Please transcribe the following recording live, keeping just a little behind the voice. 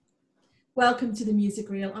Welcome to the Music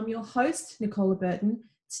Reel. I'm your host, Nicola Burton.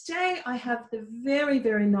 Today, I have the very,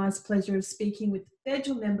 very nice pleasure of speaking with the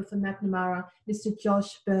Federal Member for Macnamara, Mr.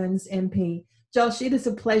 Josh Burns, MP. Josh, it is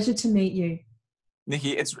a pleasure to meet you.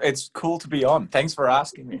 Nikki, it's cool to be on. Thanks for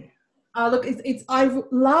asking me. Look, I've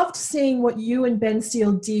loved seeing what you and Ben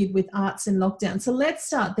Steele did with Arts in Lockdown. So let's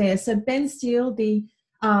start there. So Ben Steele, the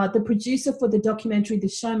producer for the documentary The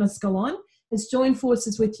Show Must Go On, has joined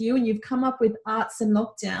forces with you, and you've come up with Arts in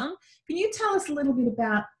Lockdown. Can you tell us a little bit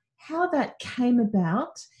about how that came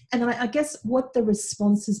about, and I guess what the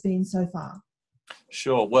response has been so far?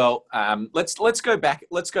 Sure. Well, let's go back.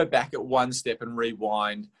 Let's go back at one step and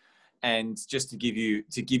rewind, and just to give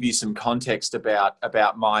you some context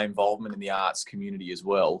about my involvement in the arts community as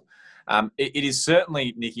well. It is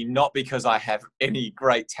certainly, Nikki, not because I have any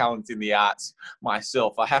great talent in the arts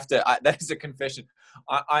myself. That is a confession.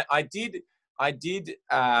 I did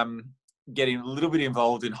get a little bit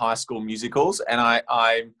involved in high school musicals, and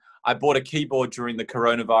I bought a keyboard during the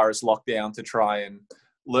coronavirus lockdown to try and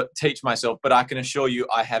teach myself. But I can assure you,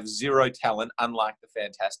 I have zero talent, unlike the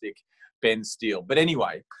fantastic Ben Steele. But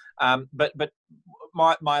anyway, but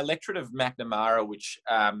my electorate of Macnamara, which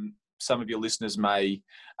some of your listeners may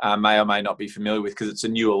or may not be familiar with, because it's a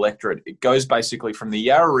new electorate. It goes basically from the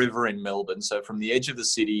Yarra River in Melbourne, so from the edge of the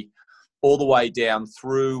city, all the way down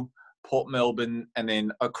through Port Melbourne, and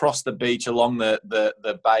then across the beach along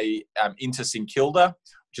the bay into St Kilda,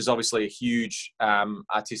 which is obviously a huge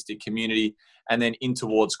artistic community, and then in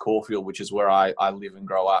towards Caulfield, which is where I live and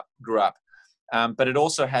grew up. But it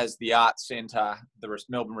also has the Arts Centre, the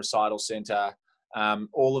Melbourne Recital Centre,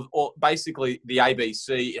 basically the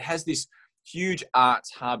ABC. It has this huge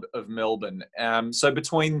arts hub of Melbourne. So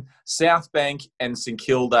between South Bank and St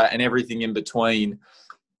Kilda and everything in between,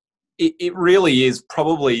 it really is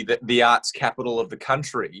probably the arts capital of the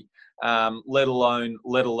country, let alone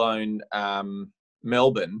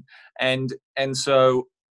Melbourne. And so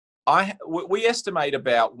we estimate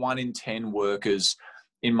about 1 in 10 workers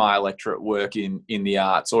in my electorate work in the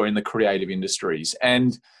arts or in the creative industries.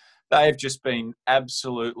 And they've just been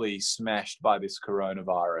absolutely smashed by this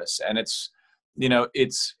coronavirus. And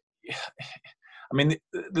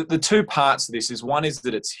the two parts of this is, one is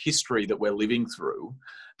that it's history that we're living through,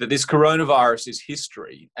 that this coronavirus is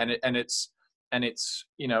history, and it's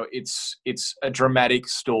a dramatic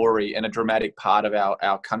story and a dramatic part of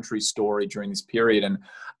our country's story during this period. And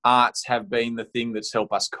arts have been the thing that's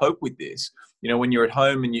helped us cope with this. When you're at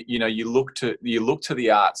home and you look to the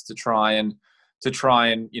arts to try and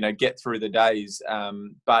get through the days.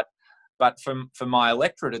 But for my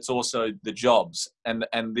electorate, it's also the jobs, and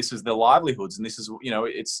this is the livelihoods, and this is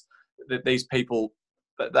it's that these people,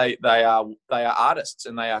 they are artists,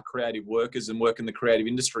 and they are creative workers and work in the creative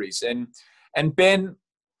industries. And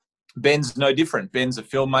Ben's no different. Ben's a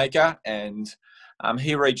filmmaker, and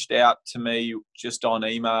he reached out to me just on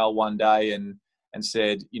email one day and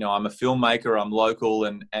said, I'm a filmmaker, I'm local,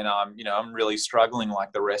 and I'm really struggling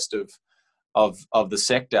like the rest of the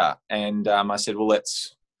sector. And I said, well,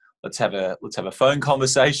 let's have a phone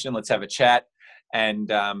conversation, let's have a chat,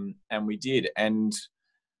 and we did. And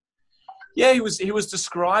yeah, he was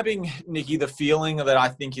describing, Nikki, the feeling that I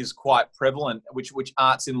think is quite prevalent, which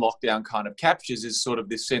Arts in Lockdown kind of captures, is sort of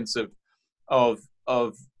this sense of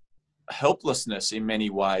helplessness in many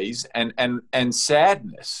ways, and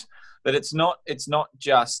sadness. That it's not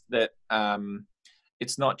just that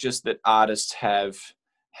artists have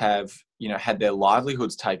had their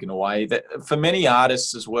livelihoods taken away. That for many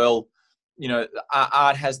artists as well,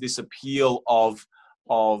 art has this appeal of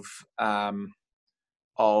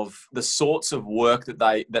the sorts of work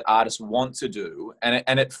that artists want to do,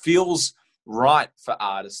 and it feels right for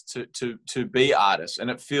artists to be artists, and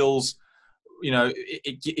it feels,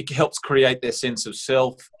 it helps create their sense of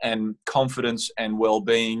self and confidence and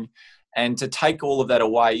well-being. And to take all of that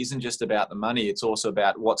away isn't just about the money; it's also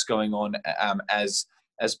about what's going on as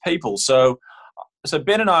people. So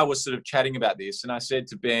Ben and I were sort of chatting about this, and I said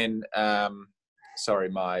to Ben, sorry,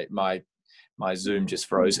 my Zoom just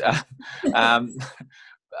froze.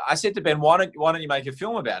 I said to Ben, why don't you make a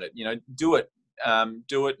film about it? Do it and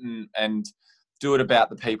do it about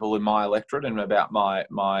the people in my electorate and about my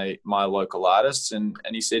local artists. And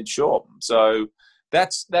he said, sure. So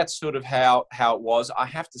that's sort of how it was. I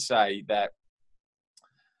have to say that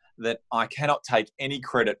I cannot take any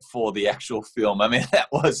credit for the actual film. I mean, that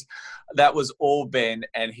was all Ben,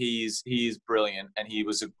 and he is brilliant, and he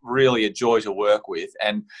was really a joy to work with.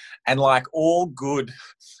 And like all good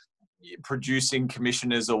producing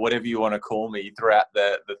commissioners, or whatever you want to call me, throughout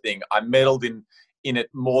the thing, I meddled in it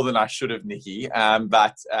more than I should have, Nikki.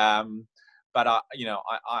 you know,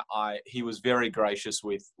 he was very gracious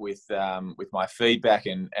with my feedback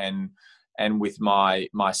and with my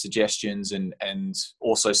suggestions and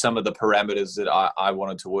also some of the parameters that I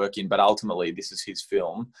wanted to work in. But ultimately, this is his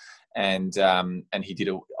film, and he did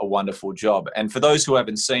a wonderful job. And for those who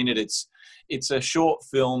haven't seen it, it's a short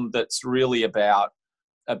film that's really about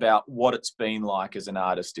what it's been like as an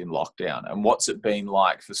artist in lockdown, and what's it been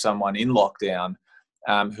like for someone in lockdown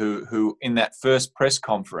who in that first press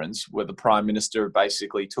conference where the Prime Minister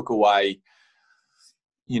basically took away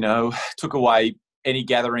any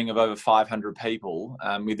gathering of over 500 people,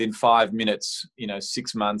 within 5 minutes,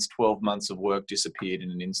 6 months, 12 months of work disappeared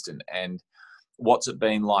in an instant. And what's it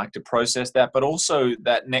been like to process that, but also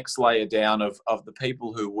that next layer down of the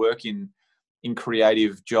people who work in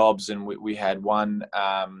creative jobs. And we had one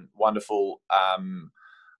wonderful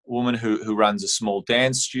woman who runs a small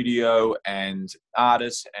dance studio, and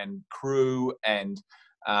artists and crew and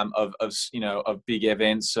of big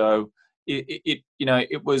events. So it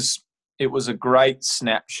was a great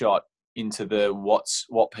snapshot into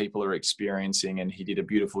what people are experiencing, and he did a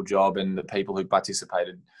beautiful job. And the people who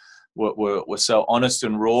participated were so honest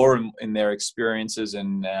and raw in their experiences,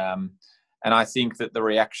 and I think that the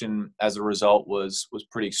reaction as a result was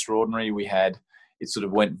pretty extraordinary. It sort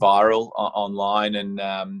of went viral online, and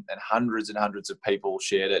hundreds and hundreds of people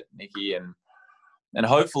shared it, Nikki, and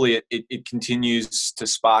hopefully it continues to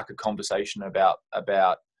spark a conversation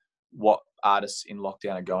about what artists in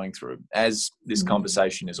lockdown are going through, as this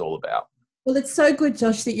conversation is all about. Well, it's so good,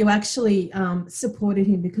 Josh, that you actually supported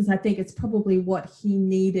him, because I think it's probably what he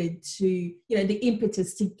needed to, the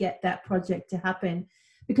impetus to get that project to happen,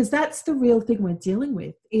 because that's the real thing we're dealing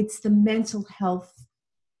with. It's the mental health.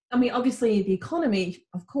 I mean, obviously the economy,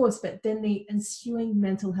 of course, but then the ensuing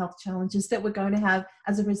mental health challenges that we're going to have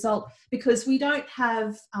as a result, because we don't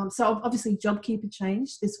have, so obviously JobKeeper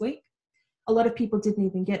changed this week. A lot of people didn't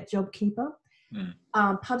even get JobKeeper.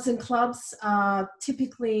 Pubs and clubs are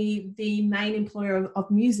typically the main employer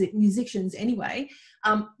of musicians anyway.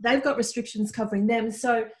 They've got restrictions covering them.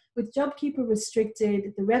 So with JobKeeper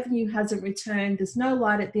restricted, the revenue hasn't returned, there's no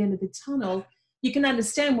light at the end of the tunnel. You can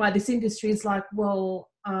understand why this industry is like, well,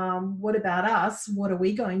 what about us? What are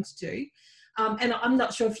we going to do? And I'm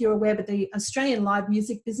not sure if you're aware, but the Australian Live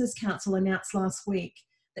Music Business Council announced last week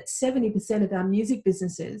that 70% of our music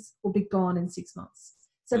businesses will be gone in 6 months.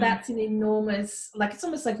 So that's an enormous, it's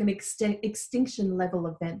almost like an extinction level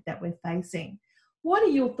event that we're facing. What are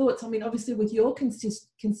your thoughts? I mean, obviously with your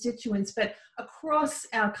constituents, but across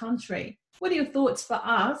our country, what are your thoughts for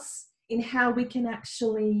us in how we can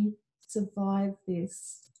actually survive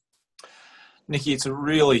this? Nikki, it's a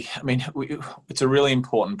really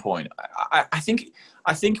important point. I think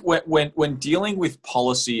when dealing with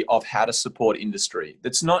policy of how to support industry,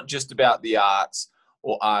 that's not just about the arts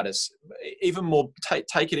or artists. Even more,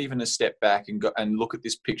 take it even a step back and look at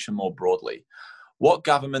this picture more broadly. What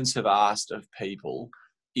governments have asked of people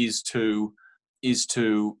is to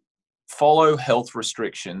follow health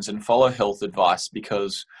restrictions and follow health advice,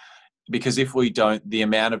 because if we don't, the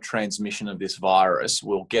amount of transmission of this virus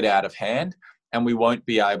will get out of hand, and we won't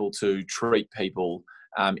be able to treat people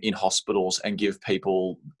in hospitals and give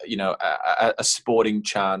people, a sporting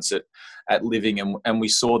chance at living. And we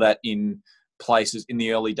saw that in places in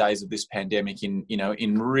the early days of this pandemic, in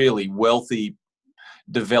really wealthy,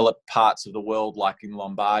 developed parts of the world, like in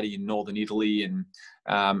Lombardy in northern Italy and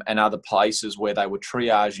other places where they were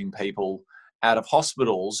triaging people out of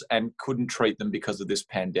hospitals and couldn't treat them because of this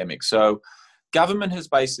pandemic. So government has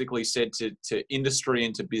basically said to industry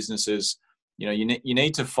and to businesses, you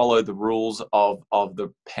need to follow the rules of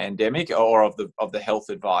the pandemic, or of the health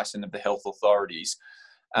advice and of the health authorities.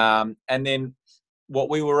 And then what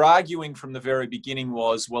we were arguing from the very beginning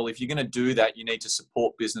was, well, if you're going to do that, you need to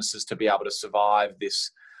support businesses to be able to survive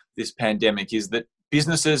this pandemic. Is that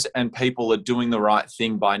businesses and people are doing the right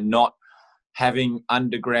thing by not having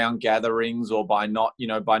underground gatherings, or by not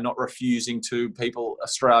refusing to. People,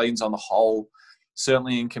 Australians on the whole,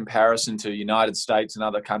 certainly in comparison to United States and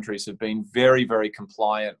other countries, have been very, very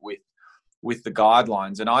compliant with the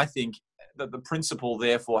guidelines. And I think that the principle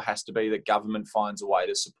therefore has to be that government finds a way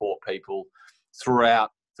to support people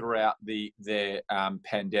throughout their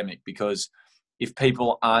pandemic, because if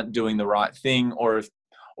people aren't doing the right thing, or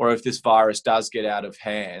if this virus does get out of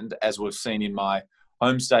hand, as we've seen in my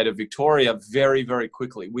home state of Victoria, very, very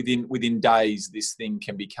quickly, within days, this thing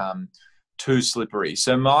can become too slippery.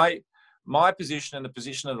 So my position and the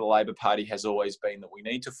position of the Labor Party has always been that we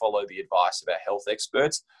need to follow the advice of our health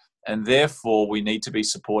experts, and therefore we need to be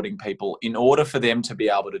supporting people in order for them to be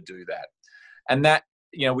able to do that. And that,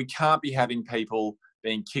 we can't be having people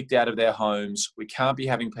being kicked out of their homes. We can't be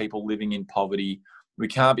having people living in poverty. We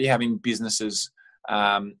can't be having businesses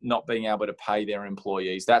not being able to pay their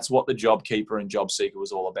employees. That's what the JobKeeper and JobSeeker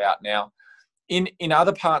was all about. Now, in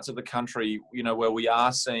other parts of the country, where we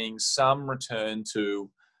are seeing some return to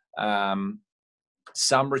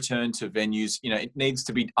venues, it needs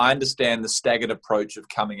to be. I understand the staggered approach of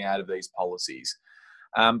coming out of these policies,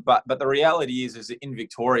 but the reality is that in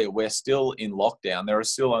Victoria, we're still in lockdown. There are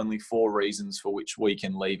still only 4 reasons for which we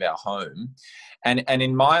can leave our home, and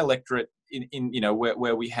in my electorate,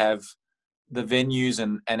 where we have the venues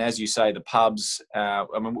and as you say, the pubs.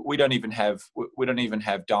 We don't even have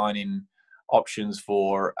dine-in options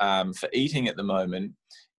for eating at the moment.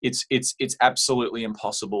 It's absolutely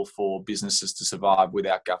impossible for businesses to survive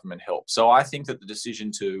without government help. So I think that the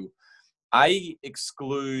decision to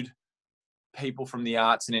exclude people from the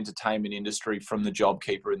arts and entertainment industry from the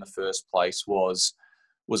JobKeeper in the first place was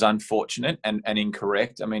unfortunate and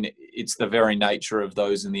incorrect. I mean, it's the very nature of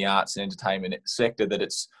those in the arts and entertainment sector that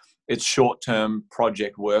it's short-term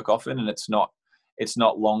project work often, and it's not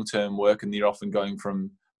long-term work, and they're often going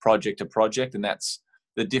from project to project, and that's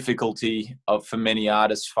the difficulty for many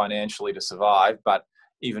artists financially to survive, but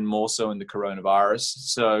even more so in the coronavirus.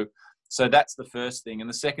 So that's the first thing, and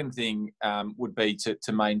the second thing would be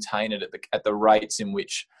to maintain it at the rates in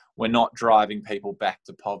which we're not driving people back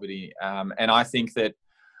to poverty. And I think that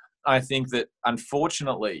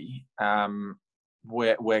unfortunately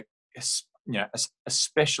we're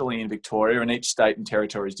especially in Victoria, and each state and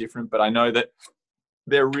territory is different, but I know that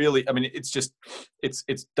they're really,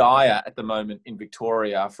 it's dire at the moment in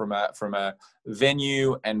Victoria from a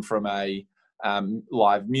venue and from a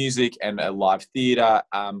live music and a live theatre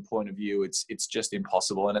point of view. It's just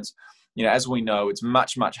impossible, and it's as we know, it's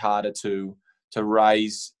much harder to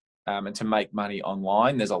raise and to make money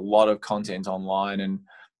online. There's a lot of content online,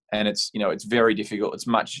 and it's it's very difficult. It's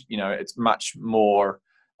much more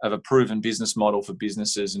of a proven business model for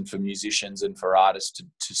businesses and for musicians and for artists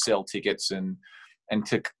to sell tickets and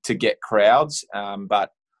to get crowds,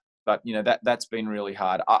 but that's been really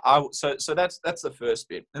hard. So that's the first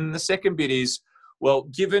bit, and the second bit is, well,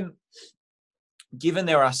 given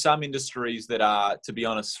there are some industries that are, to be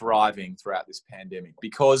honest, thriving throughout this pandemic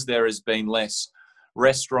because there has been less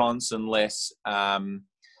restaurants and less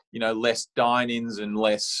less dine-ins and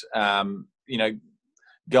less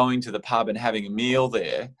going to the pub and having a meal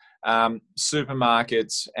there.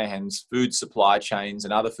 Supermarkets and food supply chains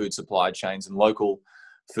and other food supply chains and local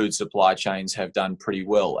food supply chains have done pretty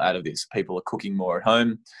well out of this. People are cooking more at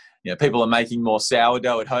home. People are making more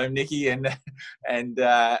sourdough at home, Nikki, and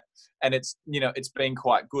it's it's been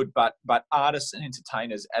quite good. But artists and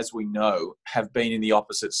entertainers, as we know, have been in the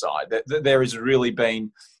opposite side. There has really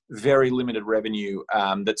been very limited revenue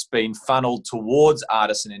that's been funneled towards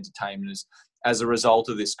artists and entertainers as a result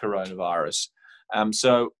of this coronavirus.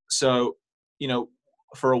 So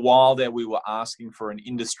for a while there, we were asking for an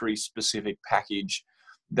industry-specific package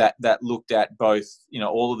that looked at both,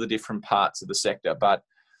 all of the different parts of the sector. But,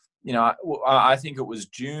 I think it was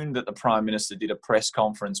June that the Prime Minister did a press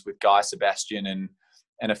conference with Guy Sebastian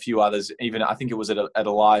and a few others. Even I think it was at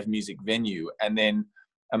a live music venue, and then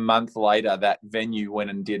a month later, that venue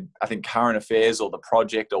went and did, I think, Current Affairs or The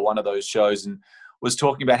Project or one of those shows, and was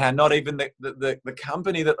talking about how not even the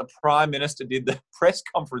company that the Prime Minister did the press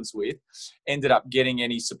conference with ended up getting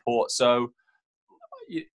any support. So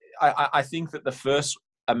I think that the first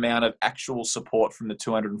amount of actual support from the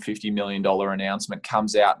 $250 million announcement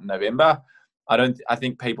comes out in November. I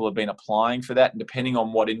think people have been applying for that, and depending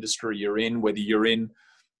on what industry you're in, whether you're in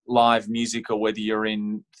live music or whether you're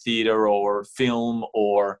in theatre or film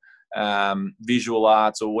or visual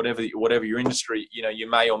arts or whatever your industry, you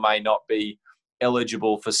may or may not be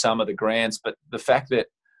eligible for some of the grants. But the fact that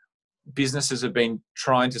businesses have been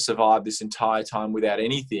trying to survive this entire time without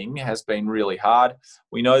anything has been really hard.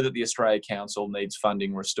 We know that the Australia Council needs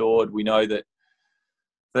funding restored. We know that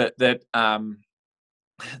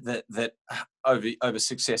over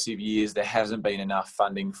successive years there hasn't been enough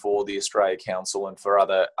funding for the Australia Council and for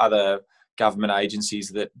other government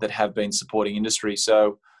agencies that have been supporting industry.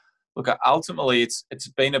 So look, ultimately it's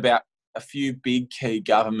been about a few big key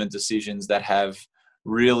government decisions that have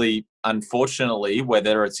really, unfortunately,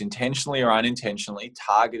 whether it's intentionally or unintentionally,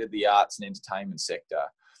 targeted the arts and entertainment sector.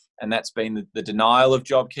 And that's been the denial of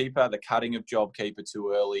JobKeeper, the cutting of JobKeeper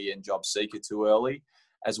too early and JobSeeker too early,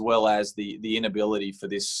 as well as the inability for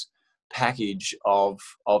this package of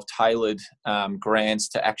tailored grants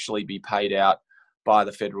to actually be paid out by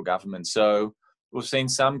the federal government. So we've seen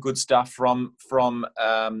some good stuff from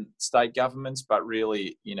state governments, but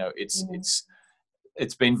really,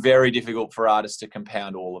 it's been very difficult for artists to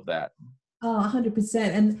compound all of that. Oh, 100%.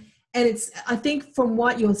 And it's, I think from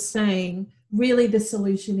what you're saying, really the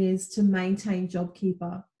solution is to maintain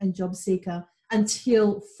JobKeeper and JobSeeker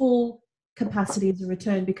until full capacity is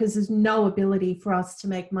returned, because there's no ability for us to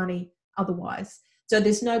make money otherwise. So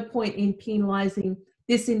there's no point in penalising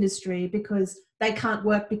this industry because they can't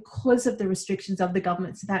work because of the restrictions of the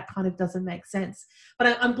government. So that kind of doesn't make sense.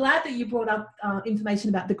 But I'm glad that you brought up information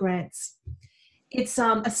about the grants. It's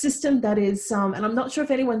a system that is, and I'm not sure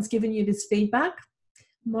if anyone's given you this feedback.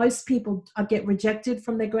 Most people get rejected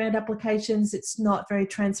from their grant applications. It's not very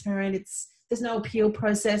transparent. There's no appeal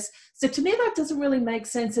process. So to me, that doesn't really make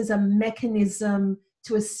sense as a mechanism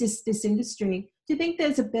to assist this industry. Do you think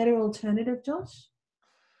there's a better alternative, Josh?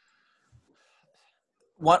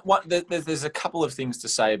 There's a couple of things to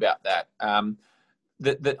say about that.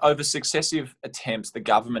 That over successive attempts, the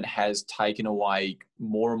government has taken away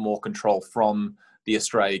more and more control from the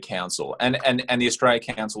Australia Council, and the Australia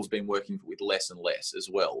Council has been working with less and less as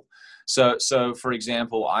well. So for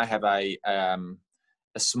example, I have a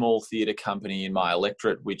small theatre company in my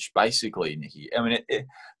electorate, which basically, Nikki, I mean,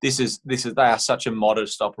 this is they are such a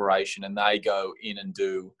modest operation, and they go in and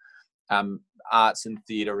do arts and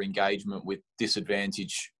theatre engagement with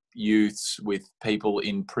disadvantaged youths, with people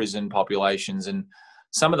in prison populations. And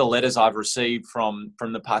some of the letters I've received from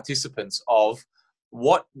the participants of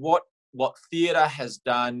what theatre has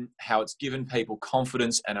done, how it's given people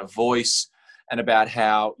confidence and a voice, and about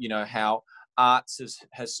how, you know, how arts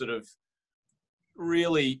has sort of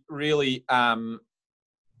really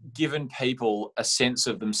given people a sense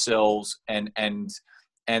of themselves and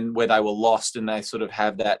where they were lost, and they sort of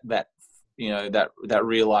have that you know, that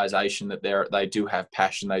realization that they do have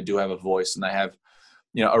passion, they do have a voice, and they have,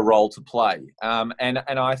 you know, a role to play. And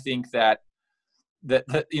I think that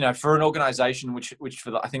you know, for an organisation which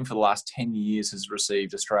I think for the last 10 years has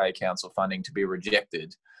received Australia Council funding, to be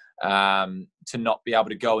rejected, to not be able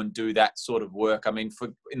to go and do that sort of work. I mean,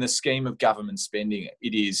 in the scheme of government spending,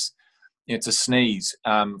 it's a sneeze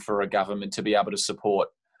for a government to be able to support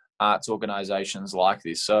arts organisations like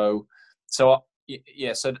this. So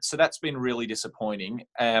that's been really disappointing.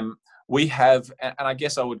 We have, and I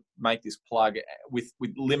guess I would make this plug, with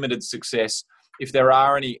limited success. If there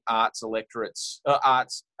are any arts organisations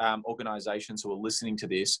who are listening to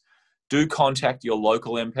this, do contact your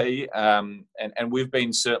local MP. And we've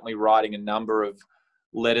been certainly writing a number of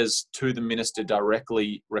letters to the minister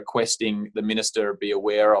directly, requesting the minister be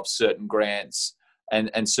aware of certain grants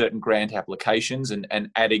and certain grant applications, and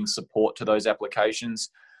adding support to those applications.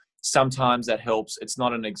 Sometimes that helps. It's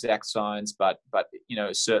not an exact science, but you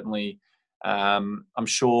know, certainly I'm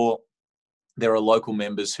sure there are local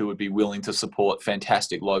members who would be willing to support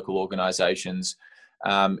fantastic local organisations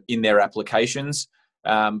in their applications.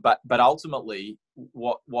 But ultimately,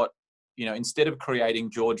 what you know, instead of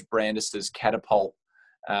creating George Brandis's Catapult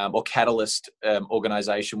or Catalyst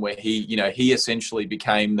organisation, where he essentially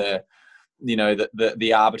became the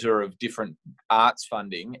arbiter of different arts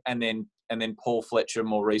funding, and then Paul Fletcher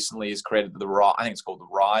more recently has created I think it's called the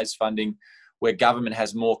RISE funding, where government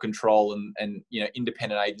has more control and you know,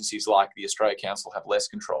 independent agencies like the Australia Council have less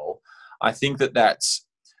control. I think that's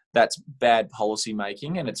bad policy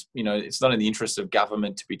making, and it's not in the interest of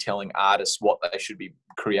government to be telling artists what they should be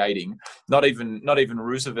creating. Not even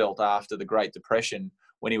Roosevelt, after the Great Depression,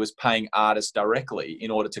 when he was paying artists directly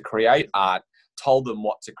in order to create art, told them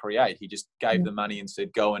what to create. He just gave them money and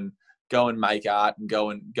said, go and make art, and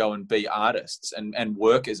go and be artists and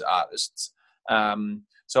work as artists.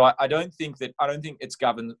 So I don't think it's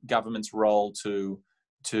government's role to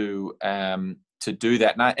do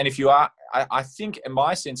that. And if you are, I think, in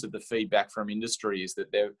my sense of the feedback from industry is that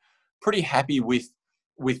they're pretty happy with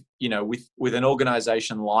an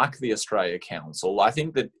organisation like the Australia Council. I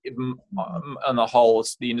think that on the whole,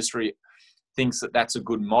 the industry thinks that that's a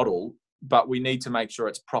good model, but we need to make sure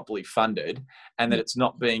it's properly funded, and that it's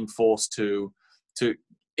not being forced to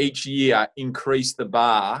each year increase the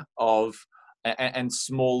bar of and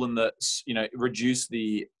reduce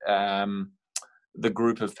the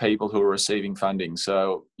group of people who are receiving funding.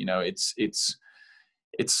 So, you know, it's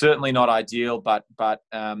certainly not ideal, but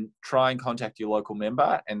try and contact your local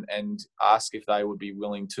member and ask if they would be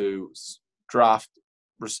willing to draft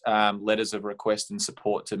letters of request and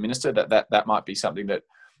support to minister. That might be something that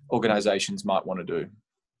organisations might want to do.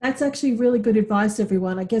 That's actually really good advice,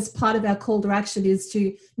 everyone. I guess part of our call to action is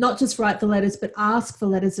to not just write the letters, but ask for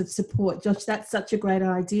letters of support. Josh, that's such a great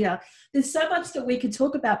idea. There's so much that we could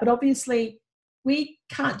talk about, but obviously we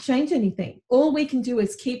can't change anything. All we can do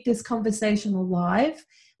is keep this conversation alive,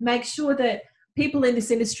 make sure that people in this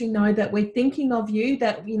industry know that we're thinking of you,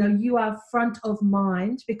 that, you know, you are front of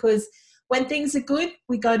mind, because When things are good,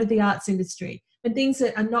 we go to the arts industry. When things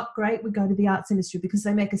are not great, we go to the arts industry because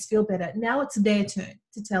they make us feel better. Now it's their turn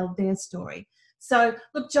to tell their story. So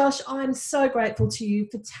look, Josh, I'm so grateful to you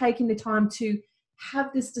for taking the time to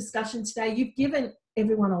have this discussion today. You've given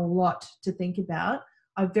everyone a lot to think about.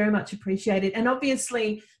 I very much appreciate it. And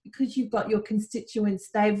obviously, because you've got your constituents,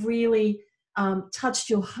 they've really touched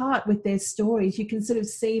your heart with their stories. You can sort of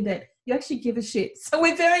see that you actually give a shit. So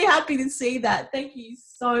we're very happy to see that. Thank you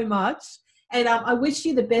so much. And I wish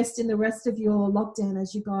you the best in the rest of your lockdown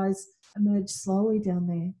as you guys emerge slowly down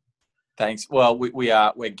there. Thanks. Well,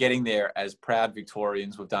 we're getting there as proud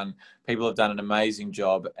Victorians. People have done an amazing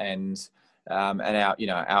job, and our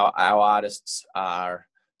artists are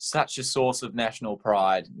such a source of national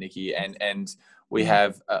pride, Nikki, and we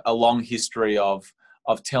have a long history of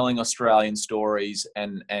telling Australian stories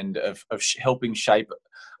and of helping shape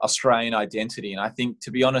Australian identity. And I think,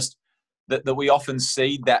 to be honest, that we often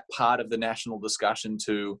cede that part of the national discussion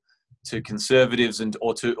to conservatives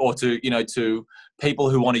or to people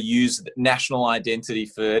who want to use national identity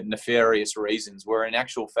for nefarious reasons, where in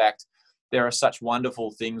actual fact there are such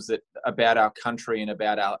wonderful things about our country and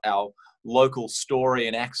about our local story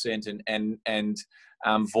and accent and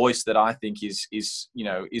voice that I think is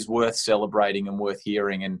worth celebrating and worth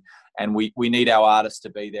hearing, and we need our artists to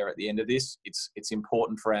be there at the end of this. It's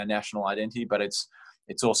important for our national identity, but it's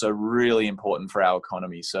also really important for our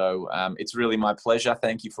economy. So it's really my pleasure.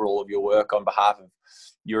 Thank you for all of your work on behalf of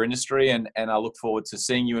your industry, and I look forward to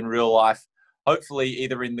seeing you in real life, hopefully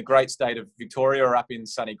either in the great state of Victoria or up in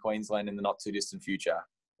sunny Queensland in the not too distant future.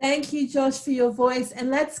 Thank you, Josh, for your voice, and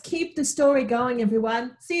let's keep the story going,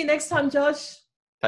 everyone. See you next time, Josh.